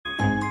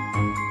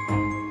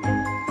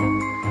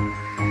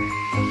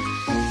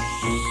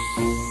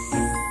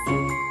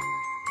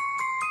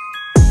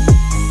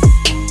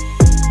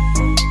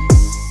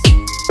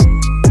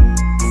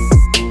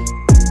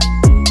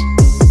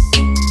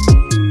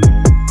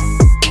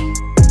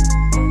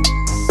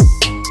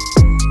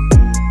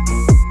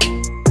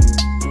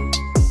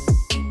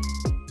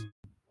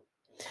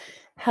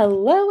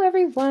Hello,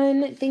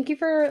 everyone. Thank you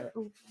for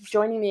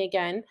joining me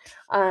again.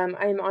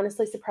 I'm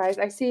honestly surprised.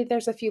 I see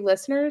there's a few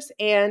listeners,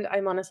 and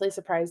I'm honestly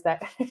surprised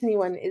that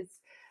anyone is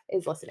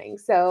listening.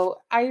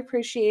 So I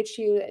appreciate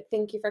you.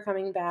 Thank you for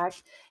coming back,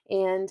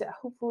 and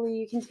hopefully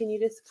you continue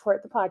to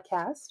support the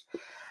podcast.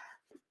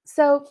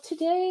 So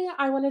today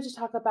I wanted to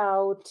talk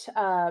about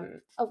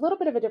a little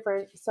bit of a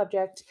different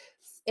subject,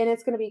 and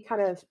it's going to be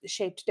kind of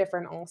shaped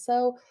different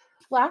also.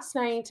 Last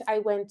night I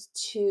went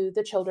to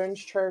the children's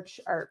church,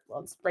 or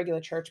well, it's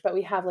regular church, but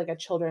we have like a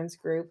children's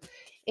group,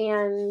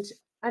 and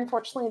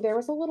unfortunately there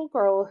was a little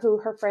girl who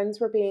her friends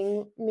were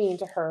being mean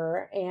to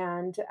her,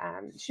 and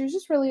she was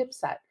just really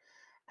upset.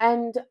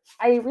 And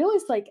I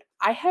realized like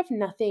I have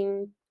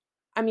nothing.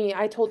 I mean,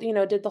 I told,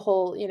 did the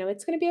whole,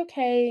 it's going to be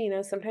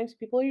okay. Sometimes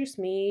people are just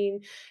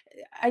mean.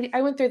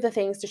 I went through the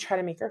things to try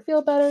to make her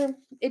feel better.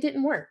 It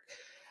didn't work.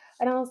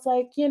 And I was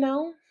like,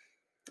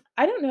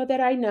 I don't know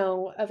that I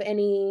know of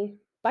any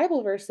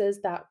Bible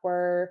verses that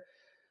were,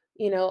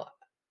 you know,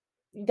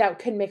 that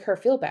could make her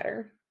feel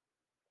better.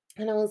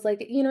 And I was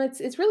like,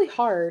 it's really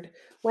hard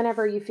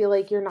whenever you feel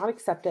like you're not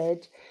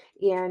accepted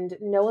and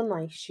no one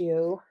likes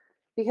you,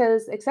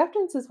 because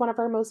acceptance is one of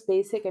our most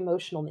basic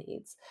emotional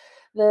needs.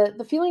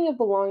 The feeling of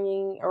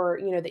belonging, or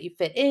that you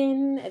fit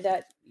in,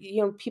 that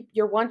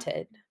you're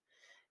wanted.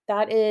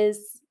 That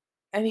is,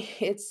 I mean,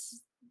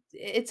 it's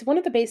one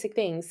of the basic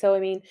things. So I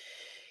mean,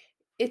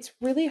 it's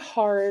really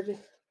hard,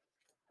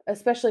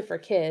 especially for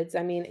kids.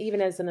 I mean,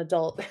 even as an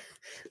adult,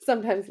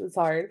 sometimes it's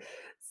hard.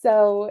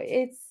 So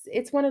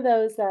it's one of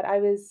those that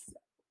I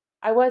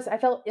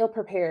felt ill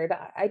prepared.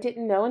 I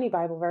didn't know any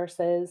Bible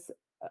verses.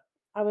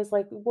 I was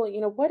like, well,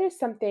 what is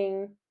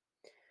something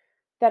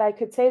that I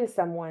could say to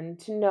someone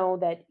to know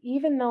that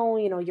even though,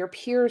 your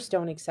peers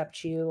don't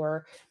accept you,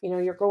 or,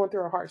 you're going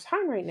through a hard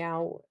time right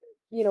now,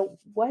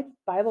 what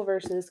Bible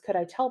verses could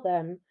I tell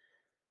them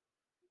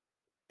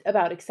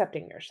about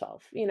accepting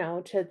yourself,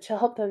 to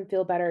help them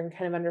feel better and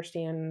kind of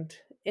understand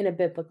in a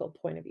biblical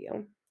point of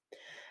view.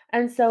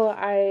 And so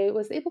I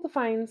was able to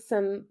find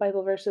some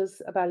Bible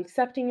verses about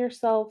accepting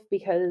yourself,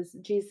 because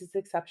Jesus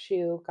accepts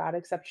you, God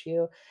accepts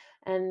you,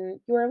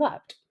 and you are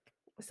loved.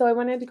 So I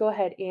wanted to go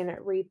ahead and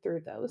read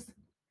through those.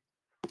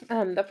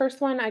 The first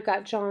one, I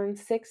got John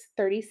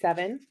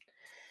 6:37,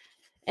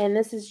 and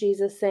this is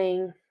Jesus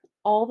saying,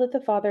 "All that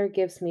the Father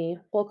gives me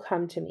will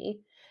come to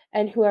me,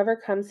 and whoever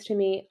comes to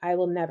me, I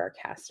will never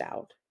cast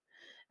out."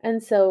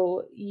 And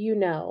so,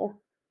 no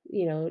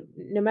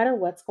matter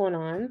what's going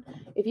on,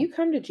 if you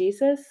come to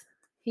Jesus,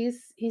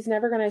 he's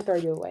never going to throw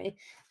you away.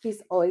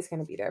 He's always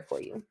going to be there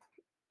for you.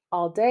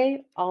 All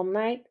day, all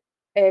night,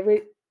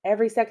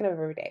 every second of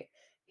every day.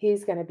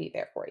 He's going to be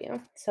there for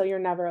you. So you're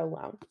never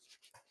alone.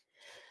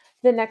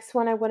 The next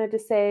one I wanted to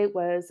say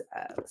was,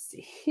 let's see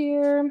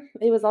here.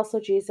 It was also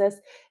Jesus,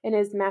 and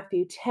is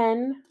Matthew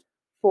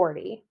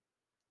 10:40.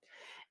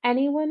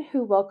 Anyone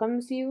who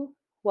welcomes you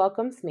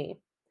welcomes me,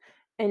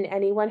 and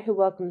anyone who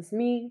welcomes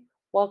me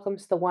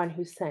welcomes the one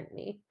who sent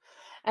me.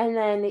 And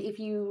then, if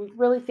you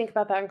really think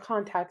about that in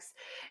context,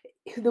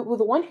 the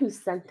one who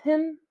sent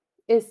him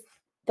is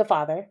the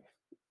Father,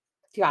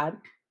 God.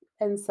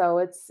 And so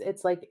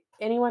it's like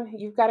anyone,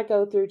 you've got to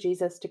go through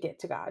Jesus to get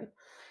to God.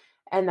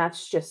 And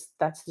that's just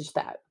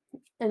that.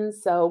 And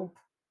so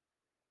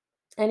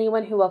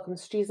anyone who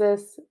welcomes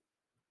Jesus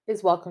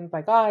is welcomed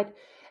by God,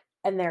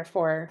 and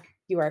therefore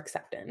you are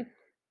accepted.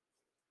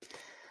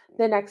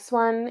 The next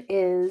one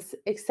is,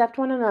 accept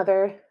one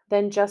another,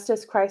 then just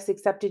as Christ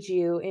accepted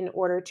you in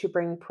order to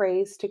bring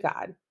praise to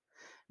God.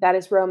 That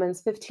is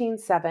Romans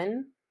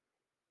 15:7.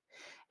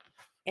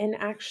 And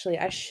actually,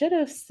 I should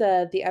have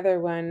said the other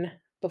one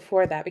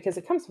before that, because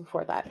it comes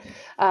before that.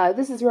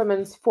 This is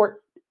Romans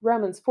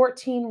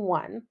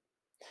 14:1.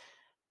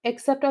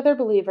 Accept other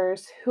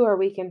believers who are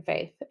weak in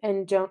faith,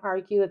 and don't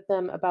argue with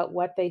them about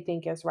what they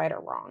think is right or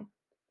wrong.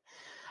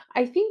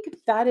 I think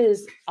that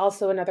is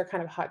also another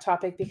kind of hot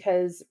topic,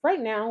 because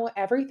right now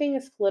everything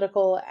is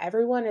political,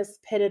 everyone is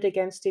pitted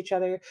against each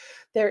other.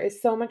 There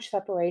is so much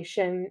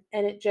separation,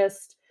 and it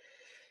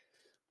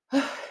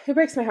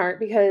breaks my heart,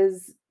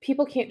 because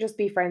people can't just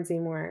be friends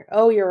anymore.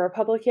 Oh, you're a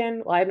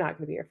Republican? Well, I'm not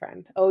going to be your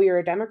friend. Oh, you're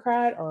a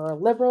Democrat or a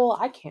liberal?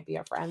 I can't be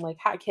a friend. Like,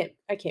 I can't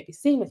be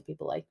seen with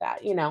people like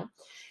that.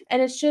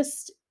 And it's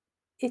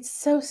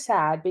so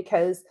sad,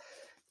 because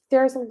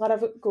there's a lot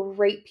of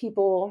great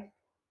people,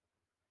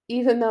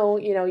 even though,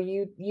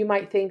 you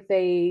might think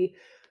they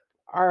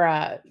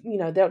are,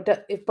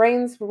 if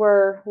brains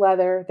were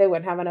leather, they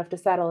wouldn't have enough to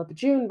saddle up a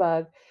June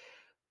bug.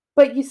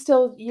 But you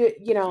still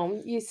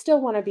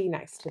want to be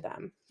nice to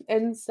them.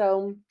 And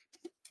so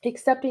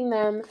accepting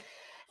them,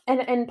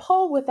 and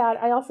Paul, with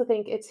that, I also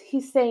think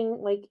he's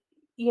saying, like,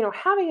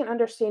 having an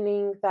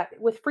understanding that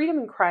with freedom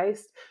in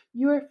Christ,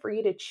 you are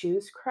free to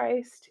choose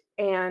Christ,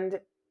 and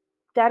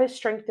that is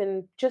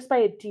strengthened just by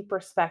a deep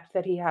respect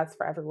that he has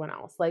for everyone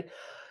else. Like,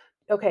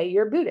 okay,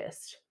 you're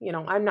Buddhist.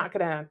 I'm not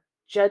going to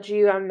judge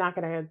you. I'm not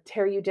going to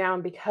tear you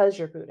down because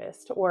you're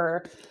Buddhist,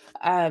 or,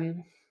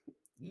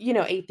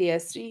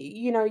 atheist.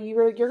 You're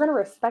going to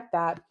respect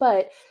that.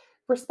 But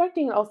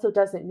Respecting also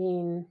doesn't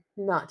mean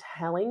not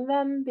telling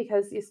them,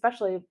 because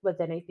especially with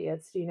an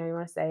atheist, you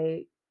want to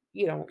say,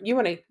 you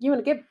want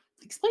to give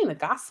explain the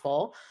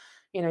gospel,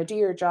 do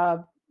your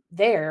job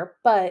there.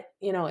 But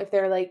if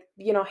they're like,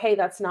 hey,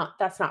 that's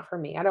not for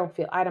me. I don't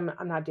feel I'm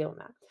not dealing with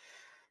that.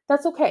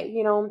 That's okay.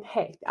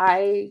 Hey,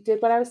 I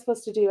did what I was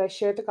supposed to do. I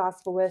shared the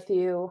gospel with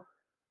you.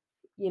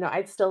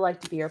 I'd still like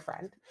to be your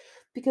friend.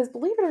 Because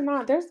believe it or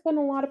not, there's been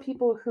a lot of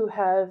people who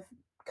have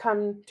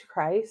come to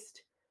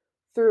Christ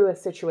through a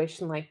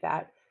situation like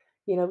that.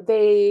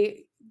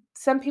 They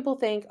some people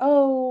think,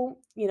 "Oh,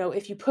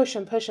 if you push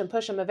them, push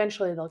them,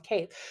 eventually they'll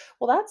cave."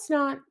 Well, that's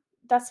not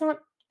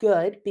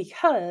good,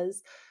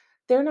 because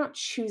they're not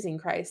choosing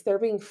Christ. They're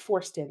being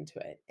forced into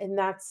it. And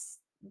that's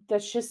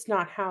just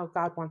not how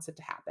God wants it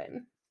to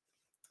happen.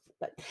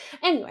 But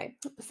anyway,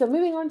 so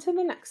moving on to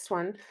the next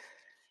one.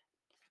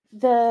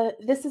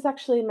 This is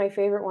actually my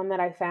favorite one that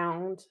I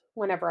found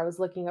whenever I was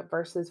looking up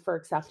verses for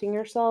accepting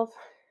yourself.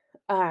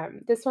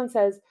 This one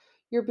says,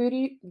 your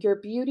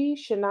beauty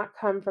should not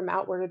come from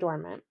outward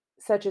adornment,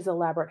 such as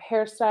elaborate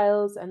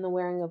hairstyles and the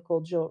wearing of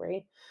gold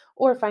jewelry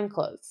or fine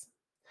clothes.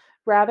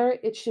 Rather,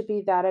 it should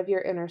be that of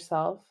your inner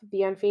self,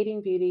 the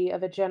unfading beauty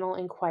of a gentle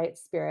and quiet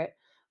spirit,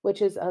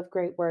 which is of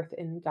great worth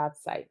in God's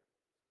sight.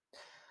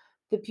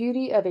 The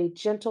beauty of a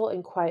gentle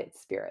and quiet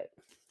spirit.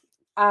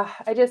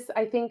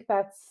 I think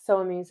that's so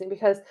amazing,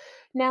 because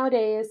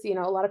nowadays, a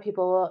lot of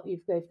people,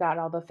 they've got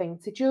all the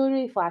fancy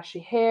jewelry, flashy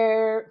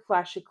hair,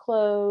 flashy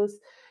clothes.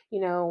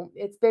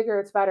 It's bigger,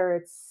 it's better.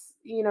 It's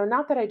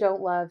not that I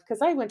don't love,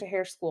 because I went to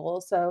hair school,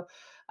 so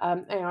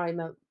I'm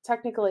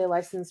technically a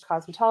licensed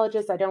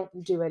cosmetologist. I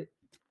don't do it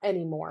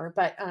anymore,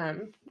 but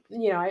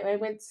I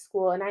went to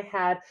school and I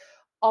had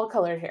all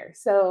colored hair.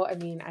 So I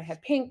mean, I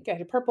had pink, I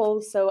had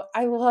purple, so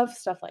I love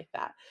stuff like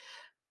that.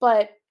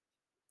 But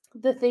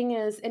the thing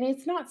is, and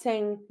it's not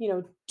saying,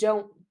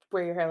 don't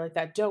wear your hair like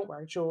that, don't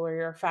wear jewelry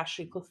or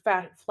flashy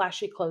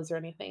clothes or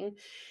anything.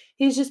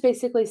 He's just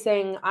basically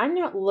saying, I'm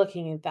not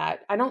looking at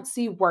that. I don't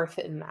see worth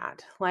in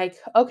that. Like,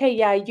 okay,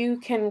 yeah, you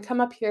can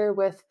come up here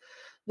with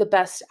the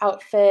best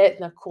outfit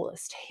and the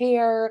coolest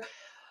hair,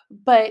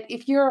 but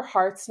if your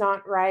heart's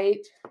not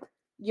right,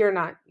 you're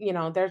not,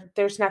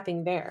 there's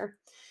nothing there.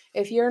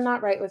 If you're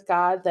not right with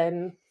God,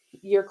 then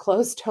your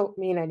clothes don't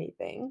mean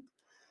anything.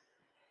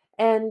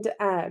 And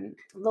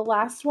the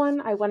last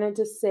one I wanted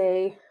to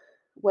say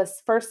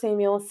was 1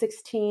 Samuel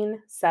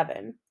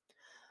 16:7.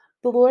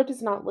 The Lord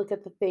does not look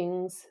at the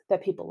things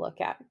that people look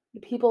at.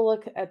 People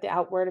look at the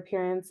outward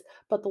appearance,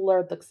 but the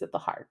Lord looks at the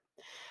heart.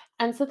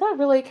 And so that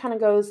really kind of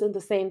goes in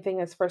the same thing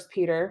as First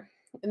Peter.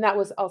 And that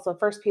was also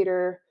First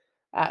Peter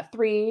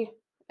 3,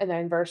 and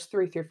then verse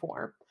 3 through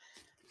 4.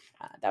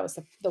 That was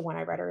the one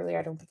I read earlier.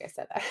 I don't think I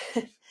said that.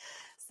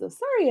 So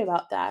sorry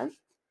about that.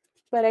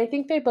 But I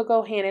think they both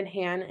go hand in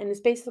hand, and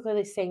it's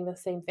basically saying the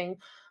same thing.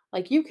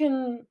 Like, you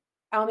can,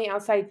 on the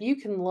outside, you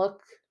can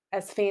look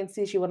as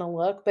fancy as you want to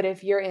look, but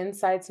if your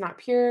inside's not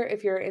pure,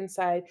 if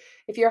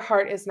your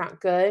heart is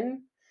not good,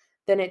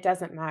 then it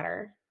doesn't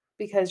matter,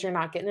 because you're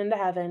not getting into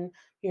heaven.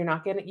 You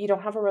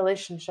don't have a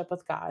relationship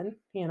with God.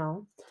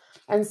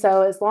 And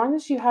so as long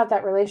as you have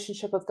that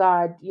relationship with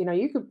God,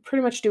 you could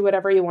pretty much do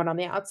whatever you want on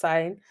the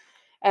outside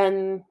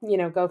and,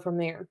 go from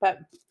there. But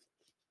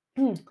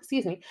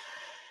excuse me.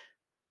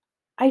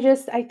 I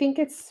think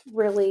it's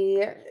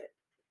really,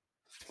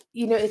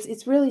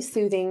 it's really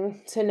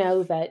soothing to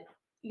know that,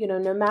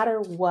 no matter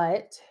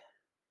what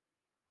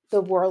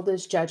the world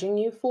is judging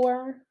you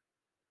for,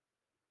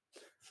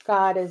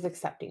 God is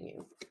accepting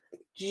you.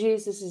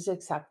 Jesus is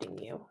accepting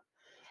you.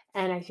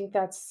 And I think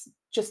that's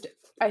just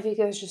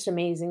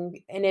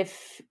amazing. And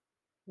if,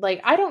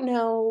 like, I don't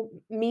know,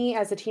 me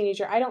as a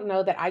teenager, I don't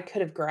know that I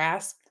could have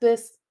grasped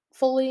this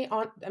fully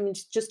I mean,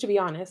 just to be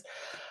honest,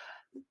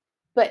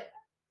 but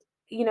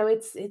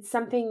it's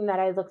something that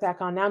I look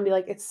back on now and be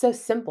like, it's so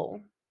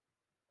simple.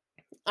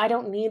 I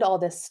don't need all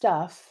this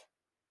stuff,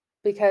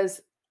 because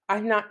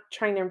I'm not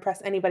trying to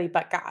impress anybody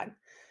but God.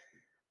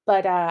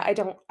 But, I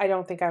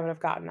don't think I would have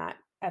gotten that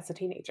as a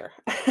teenager.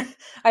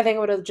 I think I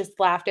would have just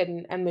laughed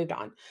and moved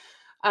on.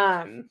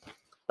 Um,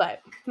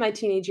 but my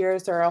teenage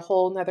years are a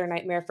whole 'nother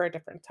nightmare for a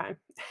different time.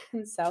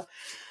 And so,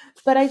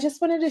 but I just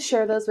wanted to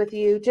share those with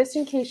you, just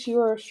in case you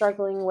are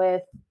struggling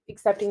with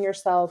accepting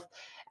yourself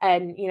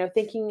and,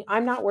 thinking,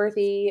 "I'm not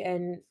worthy,"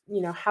 and,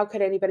 "How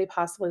could anybody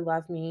possibly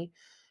love me?"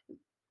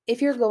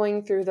 If you're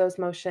going through those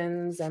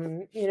motions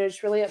and,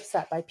 just really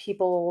upset by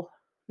people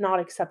not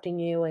accepting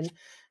you and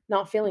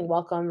not feeling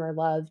welcome or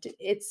loved,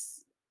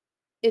 it's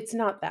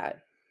not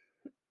that.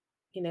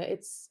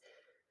 It's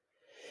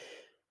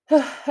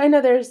I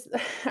know there's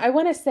I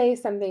want to say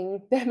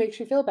something that makes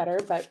you feel better,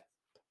 but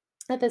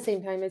at the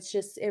same time,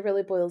 it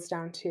really boils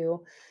down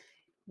to,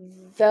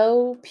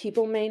 though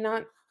people may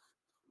not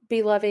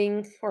be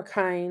loving or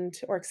kind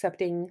or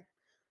accepting,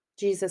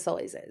 Jesus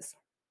always is.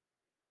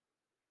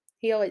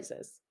 He always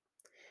is.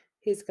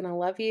 He's going to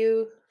love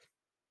you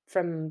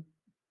from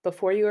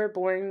before you are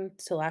born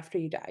till after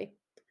you die.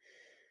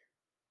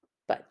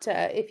 But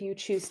if you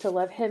choose to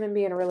love him and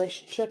be in a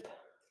relationship,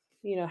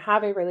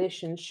 have a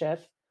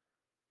relationship,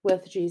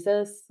 with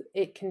Jesus,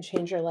 it can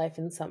change your life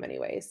in so many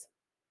ways.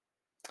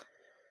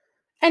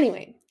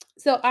 Anyway,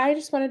 so I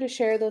just wanted to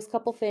share those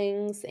couple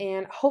things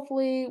and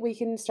hopefully we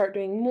can start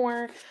doing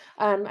more.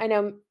 I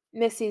know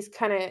Missy's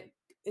kind of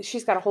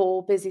she's got a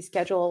whole busy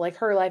schedule. Like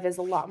her life is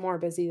a lot more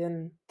busy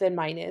than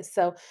mine is.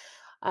 So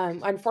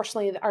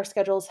unfortunately our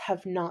schedules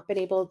have not been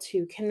able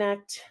to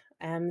connect.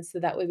 So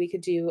that way we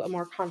could do a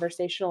more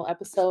conversational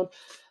episode.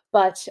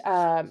 But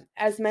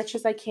as much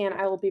as I can,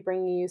 I will be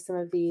bringing you some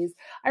of these.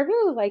 I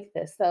really like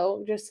this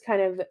though, just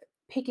kind of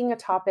picking a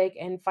topic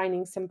and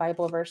finding some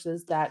Bible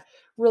verses that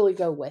really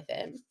go with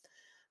it.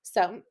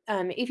 So,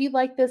 if you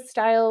like this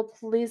style,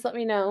 please let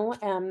me know.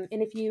 And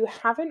if you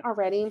haven't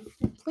already,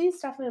 please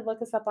definitely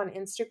look us up on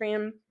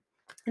Instagram.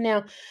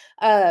 Now,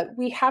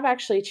 we have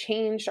actually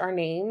changed our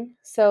name.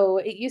 So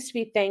it used to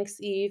be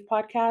Thanks Eve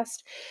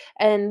Podcast,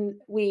 and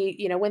we,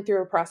 went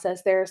through a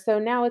process there. So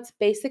now it's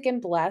Basic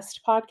and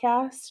Blessed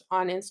Podcast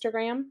on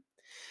Instagram.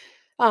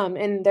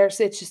 And it's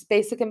just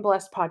Basic and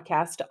Blessed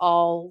Podcast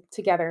all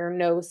together,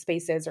 no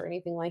spaces or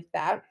anything like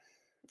that.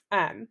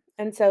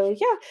 And so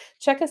yeah,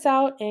 check us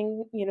out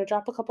and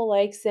drop a couple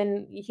likes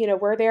and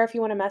we're there if you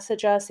want to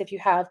message us if you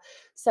have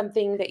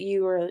something that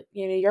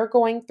you're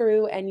going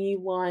through and you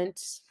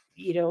want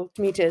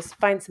me to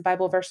find some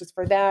Bible verses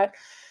for that.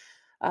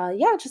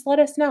 Yeah, just let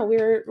us know.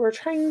 We're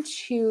trying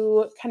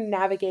to kind of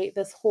navigate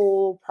this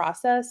whole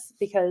process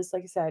because,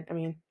 like I said, I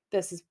mean,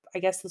 I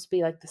guess this will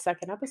be like the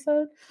second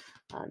episode.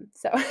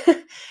 So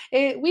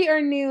we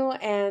are new,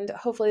 and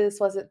hopefully this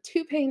wasn't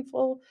too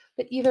painful.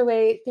 But either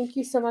way, thank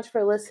you so much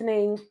for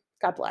listening.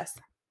 God bless.